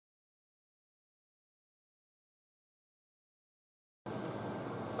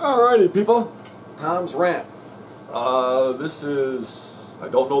Alrighty, people. Tom's rant. This is, I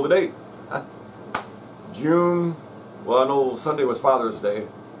don't know the date. June, well, I know Sunday was Father's Day.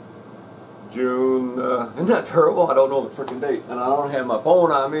 June, isn't that terrible? I don't know the freaking date. And I don't have my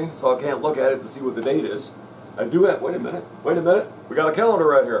phone on me, so I can't look at it to see what the date is. I do have, wait a minute. We got a calendar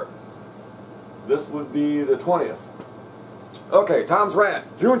right here. This would be the 20th. Okay, Tom's rant.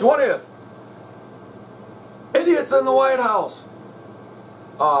 June 20th. Idiots in the White House.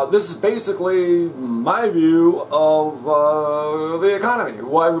 This is basically my view of the economy.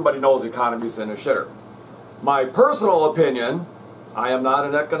 Well, everybody knows the economy's in a shitter. My personal opinion, I am not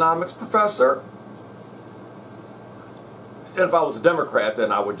an economics professor. If I was a Democrat,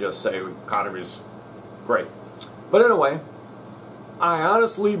 then I would just say the economy's great. But anyway, I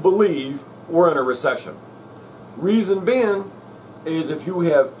honestly believe we're in a recession. Reason being is if you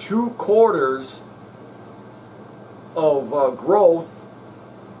have 2 quarters of growth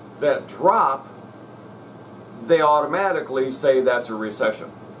that drop, they automatically say that's a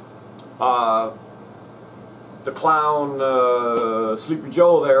recession. The clown, Sleepy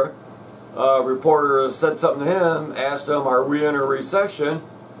Joe there, reporter said something to him, asked him, are we in a recession?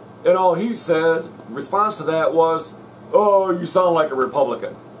 And all he said, in response to that was, oh, you sound like a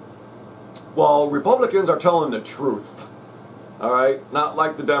Republican. Well, Republicans are telling the truth, all right? Not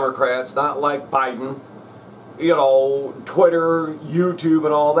like the Democrats, not like Biden. You know, Twitter, YouTube,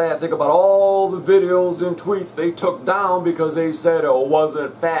 and all that. Think about all the videos and tweets they took down because they said it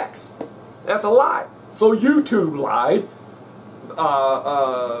wasn't facts. That's a lie. So YouTube lied.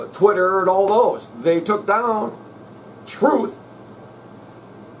 Twitter and all those. They took down truth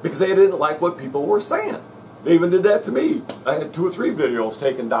because they didn't like what people were saying. They even did that to me. I had 2 or 3 videos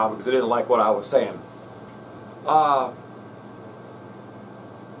taken down because they didn't like what I was saying.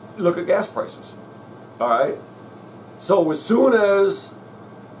 Look at gas prices. Alright? So as soon as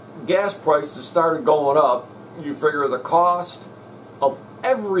gas prices started going up, you figure the cost of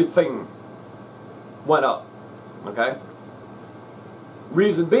everything went up. Okay?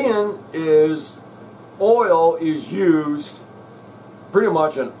 Reason being is oil is used pretty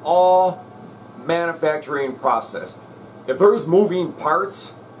much in all manufacturing process. If there's moving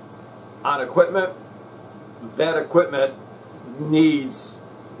parts on equipment, that equipment needs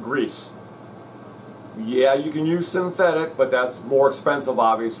grease. Yeah, you can use synthetic, but that's more expensive,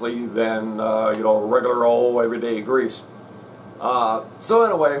 obviously, than you know, regular old everyday grease. So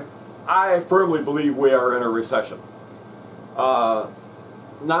anyway, I firmly believe we are in a recession. Now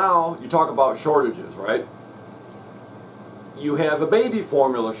you talk about shortages, right? You have a baby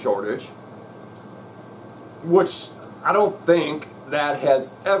formula shortage, which I don't think that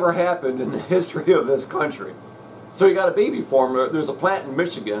has ever happened in the history of this country. So you got a baby formula. There's a plant in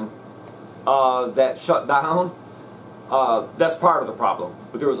Michigan that shut down. That's part of the problem.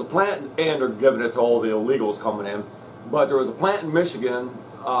 But there was a plant, and they're giving it to all the illegals coming in. But there was a plant in Michigan,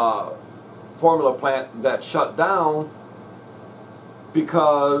 formula plant, that shut down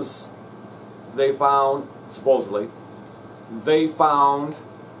because they found, supposedly, they found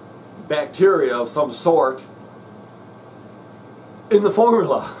bacteria of some sort in the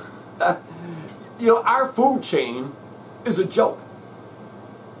formula. You know, our food chain is a joke.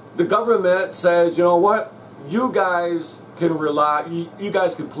 The government says, you know what, you guys can rely, you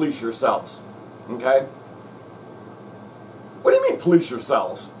guys can police yourselves, okay? What do you mean police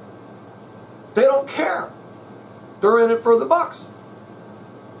yourselves? They don't care. They're in it for the bucks.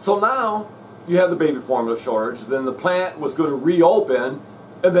 So now, you have the baby formula shortage, then the plant was going to reopen,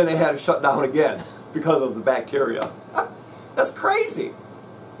 and then they had to shut down again because of the bacteria. That's crazy.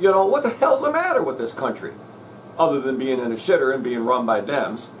 You know, what the hell's the matter with this country? Other than being in a shitter and being run by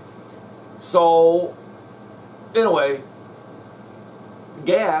Dems. So, anyway,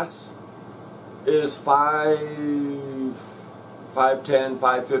 gas is $5.10,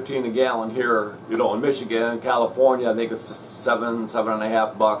 $5.15 a gallon here, you know, in Michigan. California, I think it's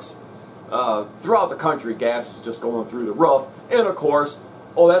 $7.5. Throughout the country, gas is just going through the roof. And of course,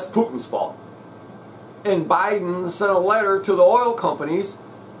 oh, that's Putin's fault. And Biden sent a letter to the oil companies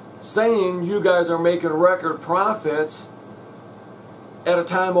saying you guys are making record profits at a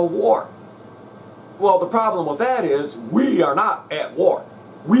time of war. Well, the problem with that is we are not at war.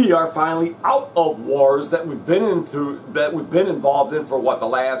 We are finally out of wars that we've been into, that we've been involved in for what, the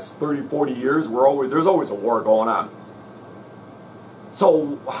last 30, 40 years. There's always a war going on.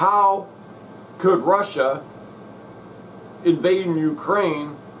 So how could Russia invading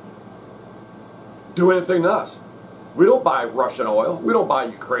Ukraine do anything to us? We don't buy Russian oil. We don't buy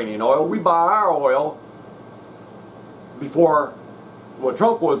Ukrainian oil. We buy our oil. Before, when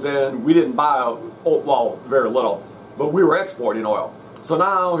Trump was in, we didn't buy, well, very little, but we were exporting oil. So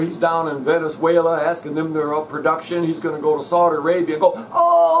now he's down in Venezuela asking them to up production. He's going to go to Saudi Arabia and go,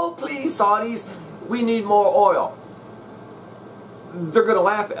 oh, please, Saudis, we need more oil. They're going to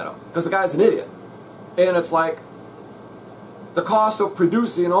laugh at him because the guy's an idiot. And it's like, the cost of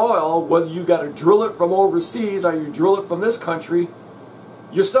producing oil, whether you got to drill it from overseas or you drill it from this country,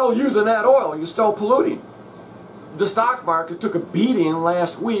 you're still using that oil. You're still polluting. The stock market took a beating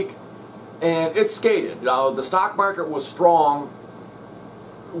last week, and it skated. Now, the stock market was strong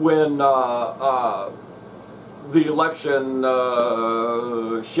when the election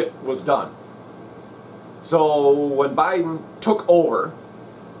shit was done. So when Biden took over,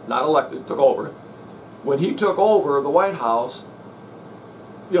 not elected, took over, when he took over the White House,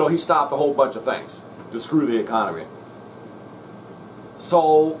 you know, he stopped a whole bunch of things to screw the economy.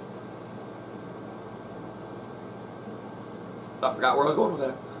 So, I forgot where I was going with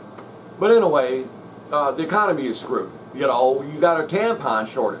that. But anyway, the economy is screwed. You know, you got a tampon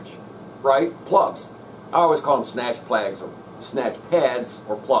shortage, right? Plugs. I always call them snatch pads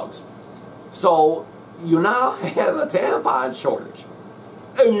or plugs. So, you now have a tampon shortage.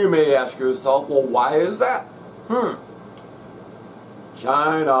 And you may ask yourself, well, why is that?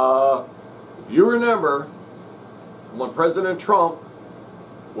 China. If you remember, when President Trump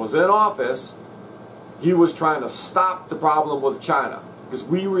was in office, he was trying to stop the problem with China. Because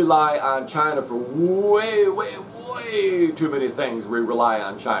we rely on China for way, way, way too many things. We rely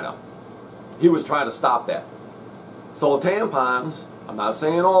on China. He was trying to stop that. So tampons, I'm not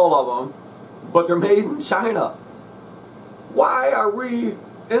saying all of them, but they're made in China. Why are we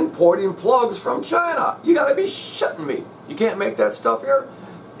importing plugs from China? You gotta be shitting me. You can't make that stuff here?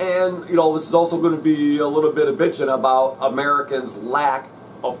 And, you know, this is also going to be a little bit of bitching about Americans' lack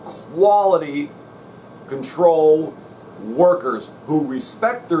of quality control workers who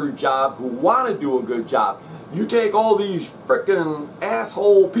respect their job, who want to do a good job. You take all these frickin'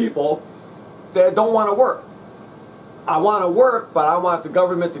 asshole people that don't want to work. I want to work, but I want the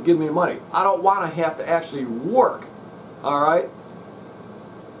government to give me money. I don't want to have to actually work. Alright?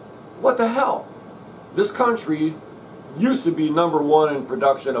 What the hell? This country used to be #1 in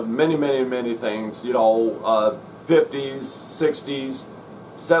production of many, many, many things. You know, 50s, 60s,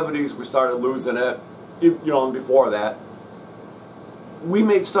 70s we started losing it. You know, and before that. We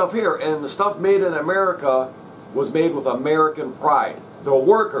made stuff here, and the stuff made in America was made with American pride. The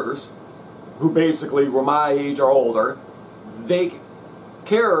workers, who basically were my age or older, they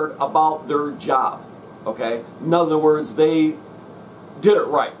cared about their job. Okay? In other words, they did it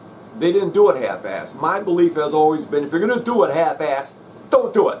right. They didn't do it half-assed. My belief has always been, if you're going to do it half-assed,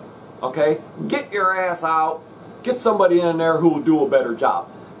 don't do it. Okay? Get your ass out. Get somebody in there who will do a better job.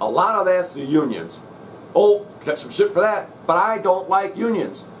 A lot of that's the unions. Oh, catch some shit for that. But I don't like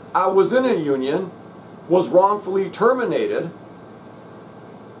unions. I was in a union, was wrongfully terminated,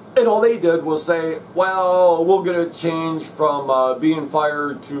 and all they did was say, well, we'll get a change from being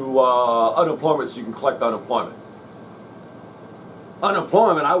fired to unemployment so you can collect unemployment.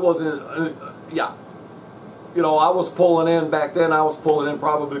 Unemployment, I wasn't, yeah. You know, I was pulling in, back then I was pulling in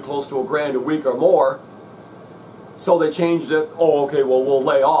probably close to $1,000 a week or more. So they changed it, oh, okay, well, we'll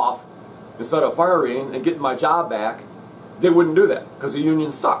lay off. Instead of firing and getting my job back, they wouldn't do that because the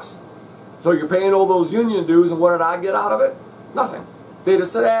union sucks. So you're paying all those union dues, and what did I get out of it? Nothing. They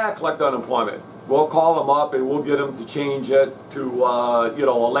just said, collect unemployment. We'll call them up and we'll get them to change it to, you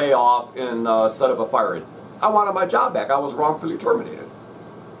know, a layoff instead of a firing. I wanted my job back. I was wrongfully terminated.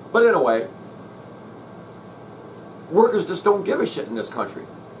 But anyway, workers just don't give a shit in this country.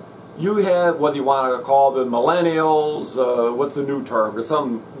 You have, whether you want to call them millennials, what's the new term? There's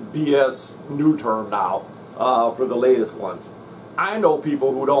some BS new term now for the latest ones. I know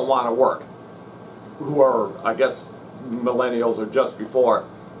people who don't want to work, who are, I guess, millennials or just before.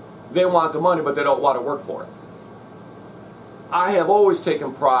 They want the money, but they don't want to work for it. I have always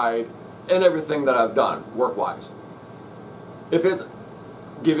taken pride in everything that I've done, work-wise. If it's,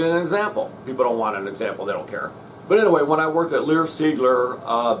 give you an example. People don't want an example, they don't care. But anyway, when I worked at Lear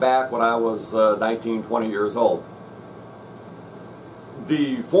Siegler back when I was 19, 20 years old,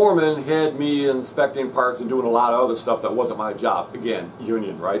 the foreman had me inspecting parts and doing a lot of other stuff that wasn't my job. Again,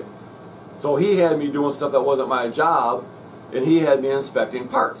 union, right? So he had me doing stuff that wasn't my job, and he had me inspecting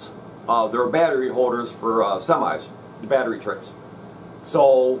parts. There were battery holders for semis, the battery trays.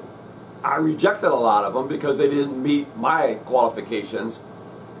 So I rejected a lot of them because they didn't meet my qualifications.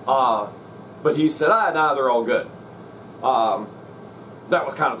 But he said, nah, they're all good. That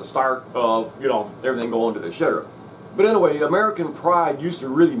was kind of the start of, you know, everything going to the shitter. But anyway, American pride used to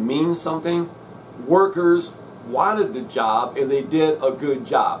really mean something. Workers wanted the job, and they did a good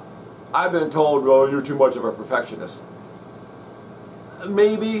job. I've been told, well, you're too much of a perfectionist.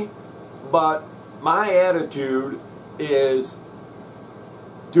 Maybe, but my attitude is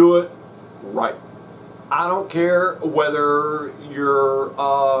do it right. I don't care whether you're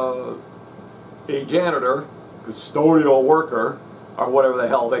a janitor, custodial worker, or whatever the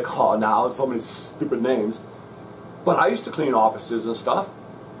hell they call it now, so many stupid names. But I used to clean offices and stuff.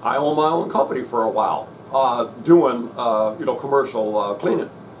 I owned my own company for a while, doing commercial cleaning.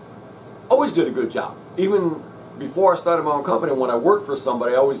 Always did a good job. Even before I started my own company, when I worked for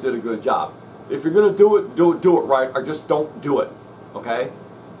somebody, I always did a good job. If you're going to do it right, or just don't do it, okay?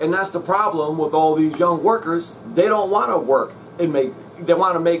 And that's the problem with all these young workers. They don't want to work and they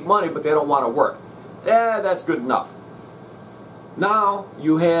want to make money, but they don't want to work. That's good enough. Now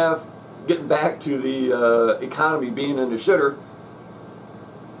you have, getting back to the economy being in the shitter,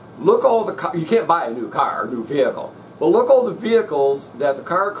 look all the you can't buy a new car, a new vehicle, but look all the vehicles that the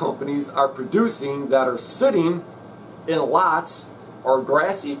car companies are producing that are sitting in lots or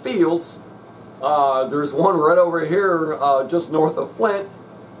grassy fields. There's one right over here just north of Flint,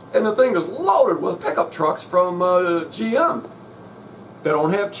 and the thing is loaded with pickup trucks from GM. They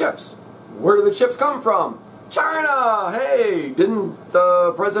don't have chips. Where do the chips come from? China! Hey, didn't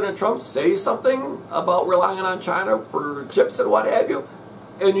President Trump say something about relying on China for chips and what have you?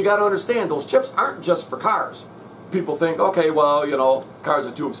 And you got to understand, those chips aren't just for cars. People think, okay, well, you know, cars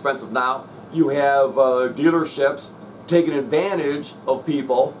are too expensive now. You have dealerships taking advantage of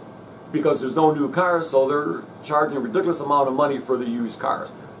people because there's no new cars, so they're charging a ridiculous amount of money for the used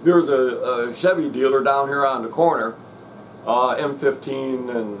cars. There's a Chevy dealer down here on the corner,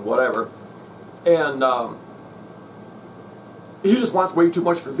 M15 and whatever, and he just wants way too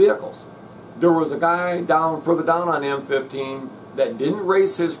much for vehicles. There was a guy further down on M15 that didn't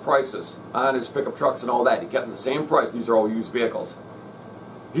raise his prices on his pickup trucks and all that. He kept them the same price. These are all used vehicles.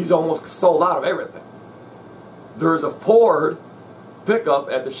 He's almost sold out of everything. There's a Ford pickup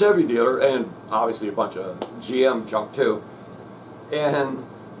at the Chevy dealer, and obviously a bunch of GM junk too, and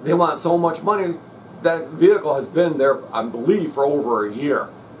they want so much money. That vehicle has been there, I believe, for over a year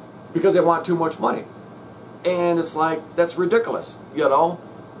because they want too much money. And it's like, that's ridiculous, you know.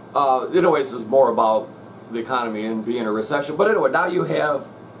 Anyways, it's more about the economy and being a recession. But anyway, now you have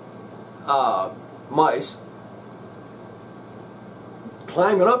mice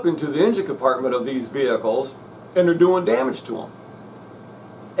climbing up into the engine compartment of these vehicles, and they're doing damage to them.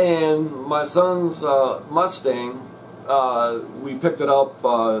 And my son's Mustang, we picked it up,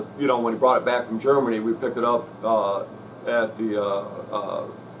 when he brought it back from Germany, we picked it up at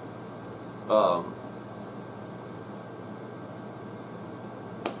the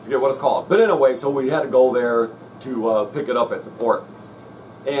forget what it's called. But anyway, so we had to go there to pick it up at the port.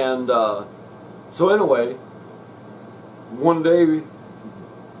 And so anyway, one day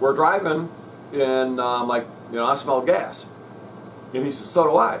we're driving, and I'm like, I smell gas. And he says, so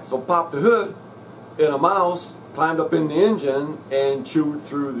do I. So popped the hood, and a mouse climbed up in the engine and chewed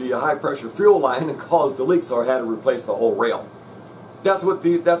through the high pressure fuel line and caused a leak, so I had to replace the whole rail. That's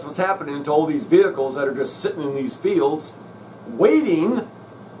what's happening to all these vehicles that are just sitting in these fields waiting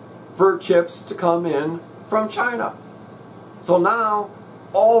for chips to come in from China. So now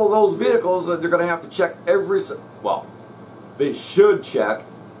all of those vehicles, they're going to have to check they should check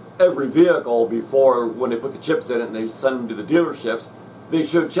every vehicle before, when they put the chips in it and they send them to the dealerships, they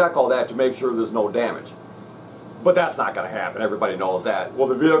should check all that to make sure there's no damage. But that's not going to happen. Everybody knows that. Will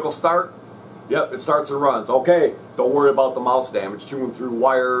the vehicle start? Yep, it starts and runs. Okay, don't worry about the mouse damage, chewing through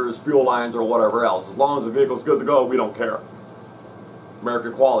wires, fuel lines, or whatever else. As long as the vehicle's good to go, we don't care.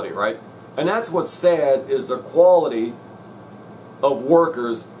 American quality, right? And that's what's sad, is the quality of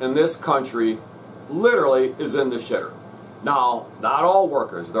workers in this country literally is in the shitter. Now, not all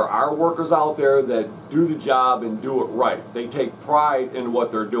workers. There are workers out there that do the job and do it right. They take pride in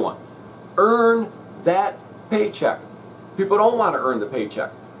what they're doing. Earn that paycheck. People don't want to earn the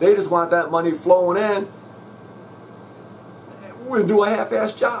paycheck. They just want that money flowing in. We're going to do a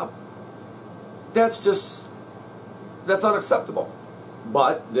half-assed job. That's unacceptable.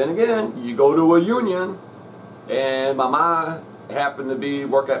 But then again, you go to a union, and my ma happened to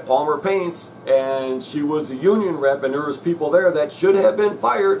work at Palmer Paints, and she was a union rep, and there was people there that should have been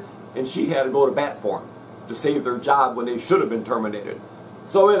fired, and she had to go to bat for them to save their job when they should have been terminated.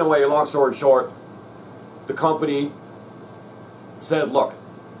 So anyway, long story short, the company said, look,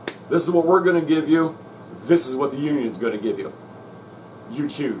 this is what we're going to give you, this is what the union is going to give you. You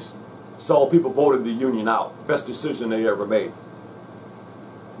choose. So people voted the union out. Best decision they ever made.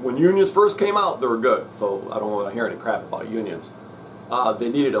 When unions first came out, they were good, so I don't want to hear any crap about unions. They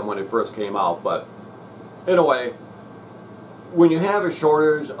needed them when they first came out, but anyway, when you have a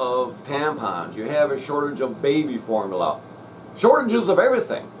shortage of tampons, you have a shortage of baby formula, Shortages of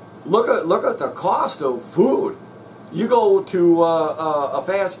everything. Look at the cost of food. You go to a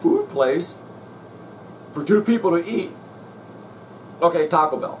fast food place for 2 people to eat. Okay,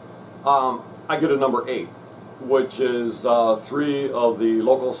 Taco Bell. I get a number 8, which is 3 of the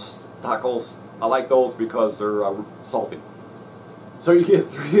local tacos. I like those because they're salty. So you get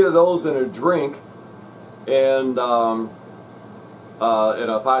 3 of those and a drink, and in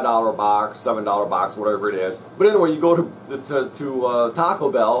a $5 box, $7 box, whatever it is. But anyway, you go to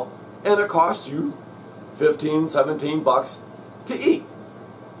Taco Bell, and it costs you 15, 17 bucks to eat.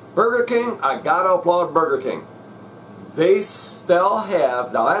 Burger King, I gotta applaud Burger King. They still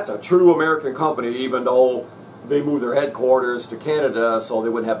have, now that's a true American company, even though they moved their headquarters to Canada so they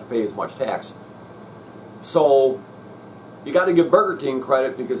wouldn't have to pay as much tax. So you got to give Burger King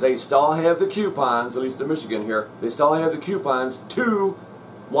credit because they still have the coupons, at least in Michigan here, they still have the coupons, 2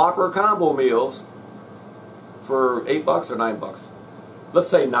 Whopper combo meals for $8 or $9. Let's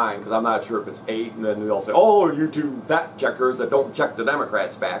say 9, because I'm not sure if it's 8, and then they'll say, oh, you 2 fact checkers that don't check the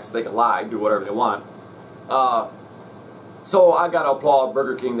Democrats' facts, they can lie, do whatever they want. So I got to applaud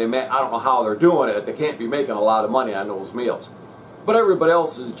Burger King. I don't know how they're doing it. They can't be making a lot of money on those meals. But everybody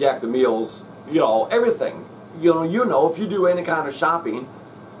else has jacked the meals, everything. You know, if you do any kind of shopping,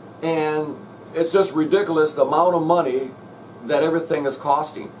 and it's just ridiculous the amount of money that everything is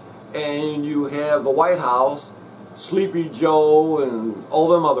costing. And you have the White House, Sleepy Joe, and all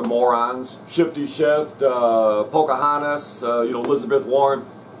them other morons, Shifty Shift, Pocahontas, Elizabeth Warren,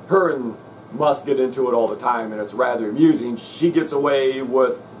 her and Musk get into it all the time, and it's rather amusing. She gets away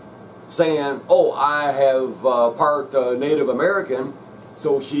with saying, oh, I have part Native American,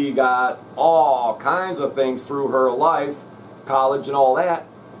 so she got all kinds of things through her life, college and all that,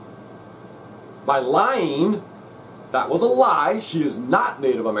 by lying. That was a lie. She is not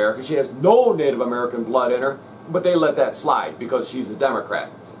Native American. She has no Native American blood in her, but they let that slide because she's a Democrat.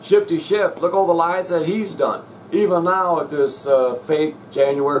 Shifty Shift, look all the lies that he's done. Even now at this fake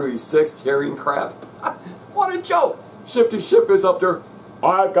January 6th hearing crap. What a joke. Shifty Shift is up there,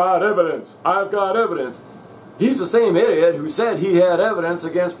 I've got evidence, I've got evidence. He's the same idiot who said he had evidence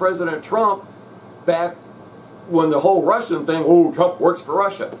against President Trump back when the whole Russian thing, oh, Trump works for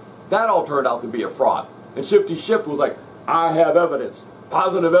Russia. That all turned out to be a fraud. And Shifty Shift was like, I have evidence,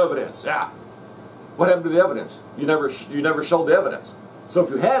 positive evidence, yeah. What happened to the evidence? You never showed the evidence. So if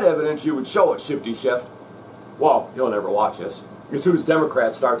you had evidence, you would show it, Shifty Shift. Well, you'll never watch this. As soon as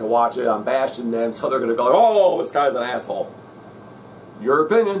Democrats start to watch it, I'm bashing them, so they're going to go, oh, this guy's an asshole. Your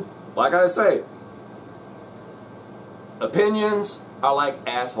opinion, like I say, opinions are like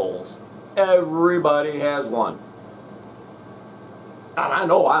assholes. Everybody has one. And I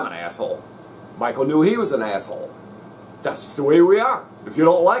know I'm an asshole. Michael knew he was an asshole. That's just the way we are. If you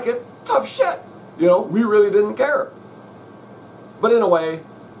don't like it, tough shit. We really didn't care. But in a way,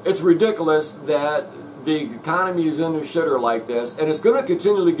 it's ridiculous that the economy is in the shitter like this, and it's going to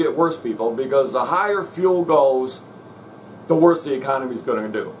continually get worse, people, because the higher fuel goes, the worse the economy is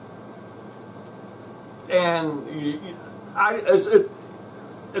going to do. And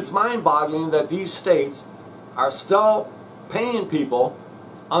it's mind-boggling that these states are still paying people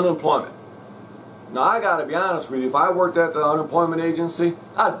unemployment. Now, I got to be honest with you, if I worked at the unemployment agency,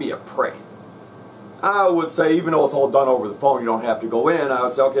 I'd be a prick. I would say, even though it's all done over the phone, you don't have to go in, I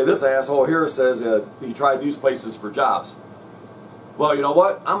would say, okay, this asshole here says he tried these places for jobs. Well, you know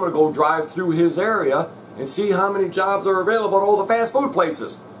what? I'm going to go drive through his area and see how many jobs are available at all the fast food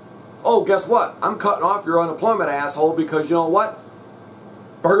places. Oh, guess what? I'm cutting off your unemployment, asshole, because you know what?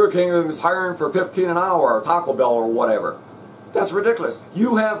 Burger King is hiring for $15 an hour, or Taco Bell, or whatever. That's ridiculous.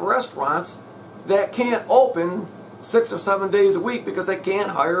 You have restaurants that can't open 6 or 7 days a week because they can't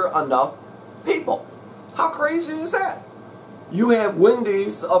hire enough people. How crazy is that? You have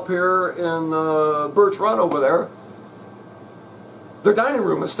Wendy's up here in Birch Run over there. Their dining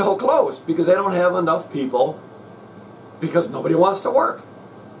room is still closed because they don't have enough people because nobody wants to work.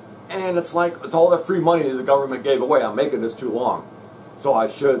 And it's like, it's all the free money that the government gave away. I'm making this too long, so I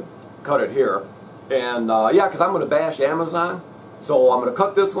should cut it here. And yeah, because I'm going to bash Amazon, so I'm going to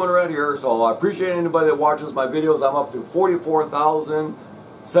cut this one right here. So I appreciate anybody that watches my videos. I'm up to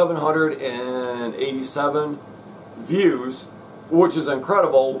 44,787 views, which is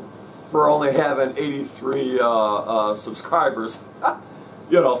incredible for only having 83 subscribers.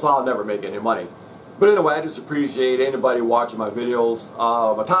 So I'll never make any money. But anyway, I just appreciate anybody watching my videos.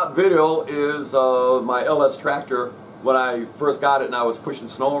 My top video is my LS tractor when I first got it and I was pushing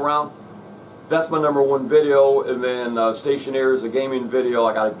snow around. That's my #1 video, and then Stationary is a gaming video.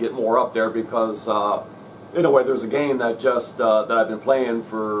 I got to get more up there because anyway, there's a game that that I've been playing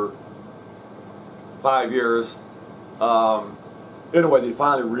for 5 years. Anyway, they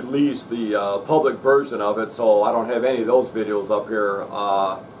finally released the public version of it, so I don't have any of those videos up here.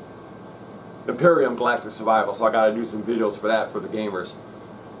 Imperium Galactic Survival, so I got to do some videos for that for the gamers.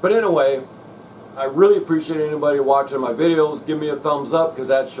 But anyway, I really appreciate anybody watching my videos. Give me a thumbs up, because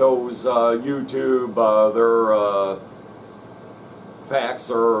that shows YouTube their facts,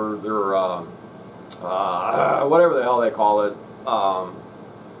 or their whatever the hell they call it.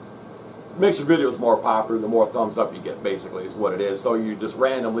 Makes your videos more popular. The more thumbs up you get, basically, is what it is. So you just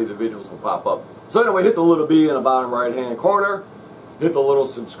randomly, the videos will pop up. So anyway, hit the little B in the bottom right hand corner. Hit the little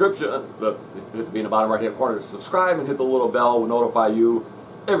subscription, hit the B in the bottom right hand corner to subscribe, and hit the little bell will notify you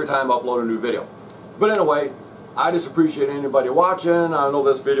every time I upload a new video. But anyway, I just appreciate anybody watching. I know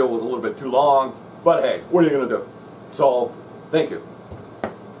this video was a little bit too long, but hey, what are you going to do? So, thank you.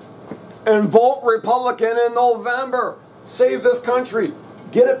 And vote Republican in November. Save this country.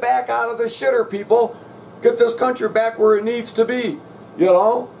 Get it back out of the shitter, people. Get this country back where it needs to be. You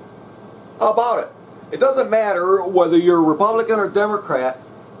know? How about it? It doesn't matter whether you're Republican or Democrat.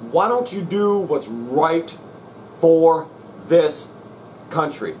 Why don't you do what's right for this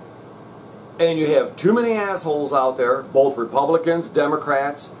country? And you have too many assholes out there, both Republicans,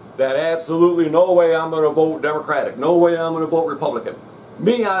 Democrats, that absolutely no way I'm going to vote Democratic. No way I'm going to vote Republican.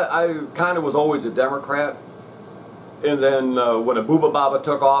 Me, I kind of was always a Democrat. And then when a Booba Baba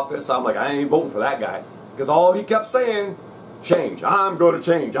took office, I'm like, I ain't voting for that guy. Because all he kept saying, change. I'm going to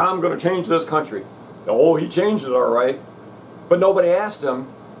change. I'm going to change this country. Oh, he changed it all right. But nobody asked him,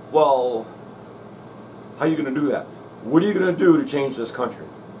 well, how are you going to do that? What are you going to do to change this country?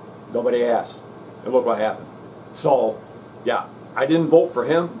 Nobody asked. And look what happened. So, yeah, I didn't vote for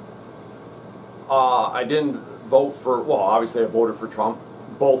him. I didn't vote for, well, obviously I voted for Trump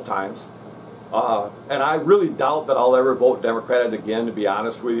both times. And I really doubt that I'll ever vote Democratic again, to be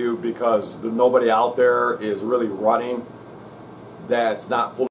honest with you, because nobody out there is really running that's not fully